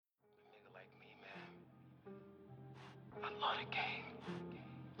the game.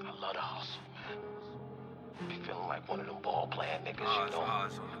 I love the hustle, man. Be feeling like one of them ball playing niggas, you know.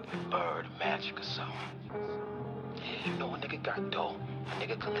 Like Bird, Magic or something. Yeah, you know a nigga got dough. A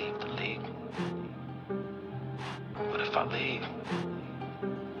nigga can leave the league. But if I leave,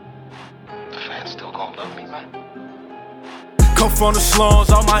 the fans still gonna love me, man. Come from the slums,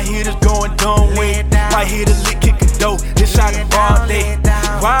 all my hitters going dumb way. Might hit a lick, kick a dough, this shot in broad day.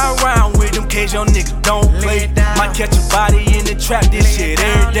 Ride around with them cage, young niggas don't play. Might catch a body in the trap, this shit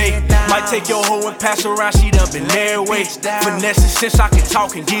every day. Might take your hoe and pass around, she done been their way. Finessing since I can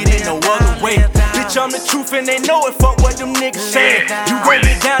talk and get it no other way. Bitch, I'm the truth and they know it, fuck what them niggas saying. You gon'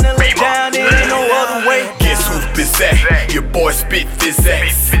 get down and lay down, it ain't no other way. Guess who's bizarre? Your boy spit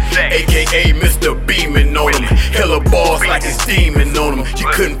physics, aka Mr. Beamin' on him. Hella balls like it's demon on him. You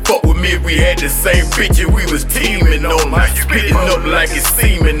couldn't fuck with me if we had the same bitch and we was teaming on him. Spitting up like it's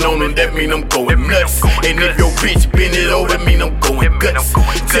semen on him, that mean I'm going nuts. And if your bitch bend it over, that mean I'm going guts.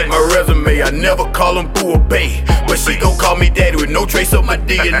 Check my resume, I never call him boo or bae, but she gon' call me daddy with no trace of my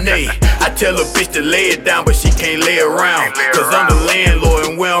DNA. I tell a bitch to lay it down, but she can't lay around, cause I'm the landlord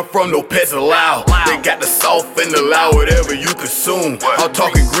and where I'm from, no pets allowed. They got the soft and the loud, whatever you consume. I'm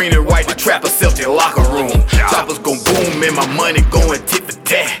talking green and white, the trapper sells their locker room. Choppers gon' boom and my money going tit for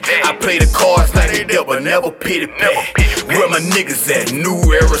tat. I play the cards like they dealt, but never pity pat. Where my niggas at? New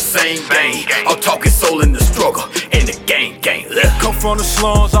era, same game. I'm talking soul in the struggle and the gang. Come from the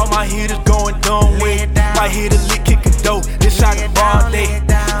slums, all my hitters going dumb way. Might hit a lick, kick a dough, this shot in broad day.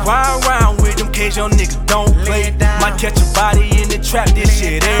 Ride around with them cage, young niggas don't play. Might catch a body in the trap, this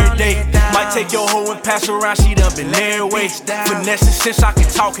shit every day. Might take your hoe and pass around, she done been their way. Finessing since I can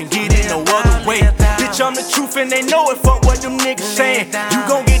talk and get it no other way. Bitch, I'm the truth and they know it, fuck what them niggas saying. You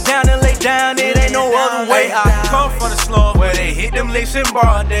gon' get down and lay down, it ain't no other way. I come from the slums where they hit them licks in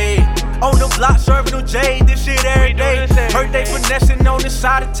broad day. On the block serving them J's, this shit every day. Heard they finessing on this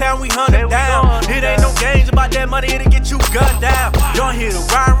side of town, we hunt it down. It ain't no games about that money, it'll get you gunned down. Y'all here to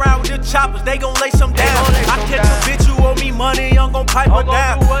ride around with your choppers, they gon' lay some down. I catch a bitch who owe me money, I'm gon' pipe her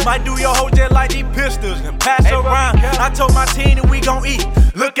down. Might do your hoe just like these pistols and pass around. I told my team that we gon' eat,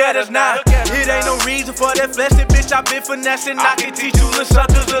 look at us now. It ain't no reason for that flexing, bitch, I been finessing. I can teach you little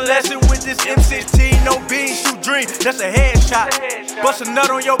suckers a lesson with this M16. No beans, shoot dream, that's a headshot. Bust a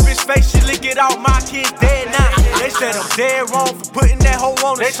nut on your bitch face, she lick it out, my kid dead now. They said I'm dead wrong for putting that hoe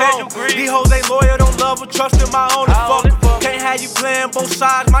on the song. These hoes ain't loyal, don't love or trust in my own fuck. Can't have you playing both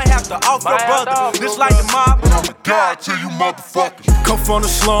sides, might have to off your brother. This like the mob, but I'm a god to you motherfuckers. Come from the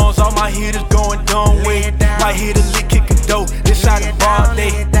slums, all my hitters going dumb way. Might hit a lick, kick a dough, this shot in broad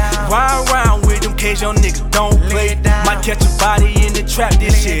day. Ride around with them cage, young niggas don't play. Might catch a body in the trap,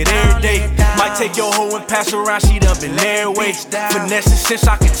 this shit every day. Might take your hoe and pass around, she done been their way. Finessing since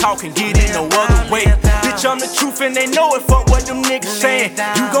I can talk and get it no other way. Bitch, I'm the truth and they know it, fuck what them niggas saying.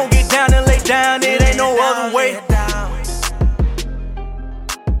 You gon' get down and lay down, it ain't no other way.